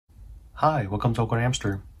Hi, welcome to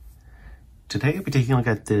AwkwardHamster. Today I'll be taking a look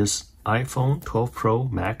at this iPhone 12 Pro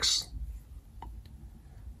Max.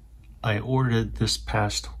 I ordered it this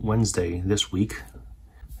past Wednesday this week.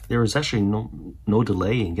 There was actually no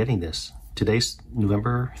delay in getting this. Today's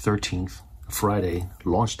November 13th, Friday,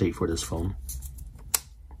 launch date for this phone.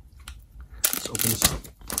 Let's open this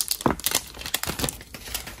up.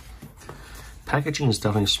 Packaging is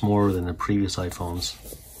definitely smaller than the previous iPhones.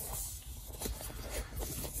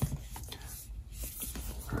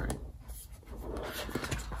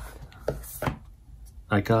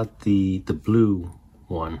 I got the blue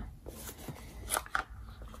one.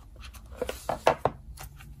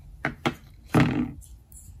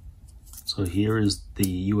 So here is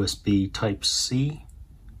the USB Type-C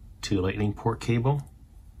to Lightning port cable.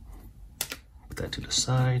 Put that to the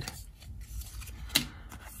side.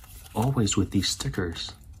 Always with these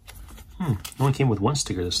stickers. It only came with one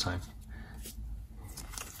sticker this time.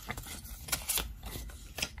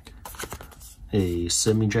 A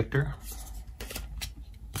SIM ejector.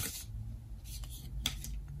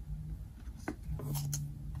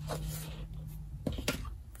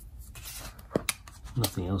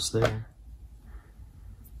 Nothing else there.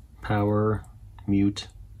 Power, mute,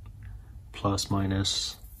 plus,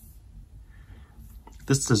 minus.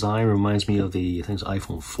 This design reminds me of the, I think it's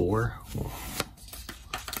iPhone 4.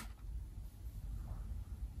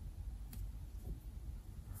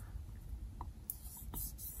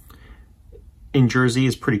 In Jersey,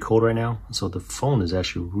 it's pretty cold right now, so the phone is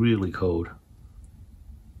actually really cold.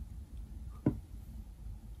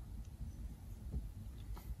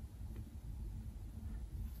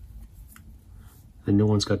 The new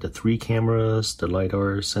one's got the 3 cameras, the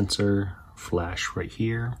LiDAR sensor, flash right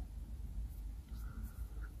here.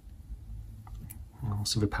 We'll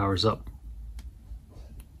see if it powers up.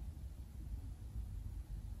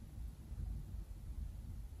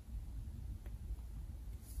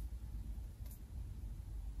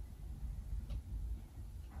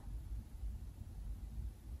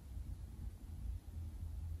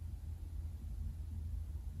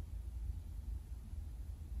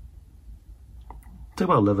 Took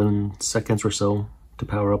about 11 seconds or so to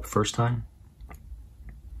power up the first time.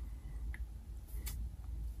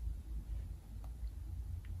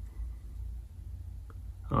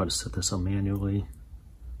 I'll just set this on manually.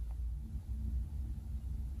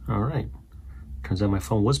 Alright, turns out my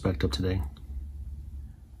phone was backed up today.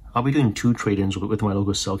 I'll be doing 2 trade-ins with my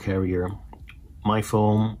local cell carrier, my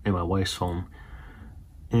phone and my wife's phone.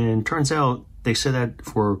 And turns out they said that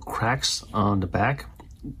for cracks on the back,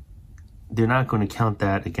 they're not going to count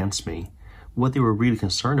that against me. What they were really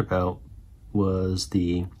concerned about was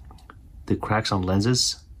the cracks on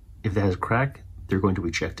lenses. If that has a crack, they're going to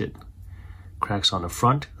reject it. Cracks on the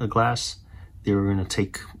front of the glass, they were going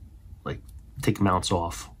to take mounts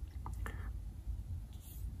off.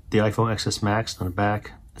 The iPhone XS Max on the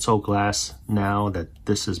back, it's all glass. Now that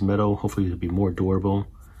this is metal, hopefully it'll be more durable.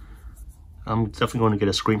 I'm definitely going to get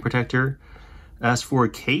a screen protector. As for a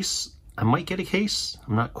case, I might get a case.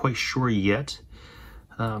 I'm not quite sure yet.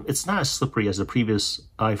 It's not as slippery as the previous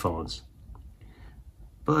iPhones.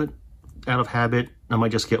 But out of habit, I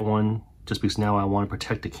might just get one just because now I want to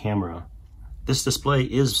protect the camera. This display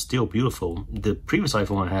is still beautiful. The previous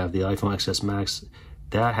iPhone I have, the iPhone XS Max,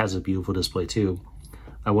 that has a beautiful display too.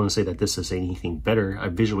 I wouldn't say that this is anything better.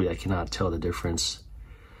 Visually, I cannot tell the difference.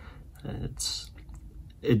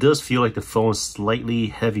 It does feel like the phone is slightly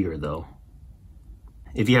heavier though.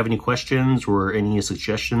 If you have any questions or any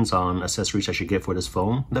suggestions on accessories I should get for this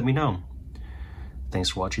phone, let me know. Thanks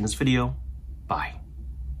for watching this video. Bye.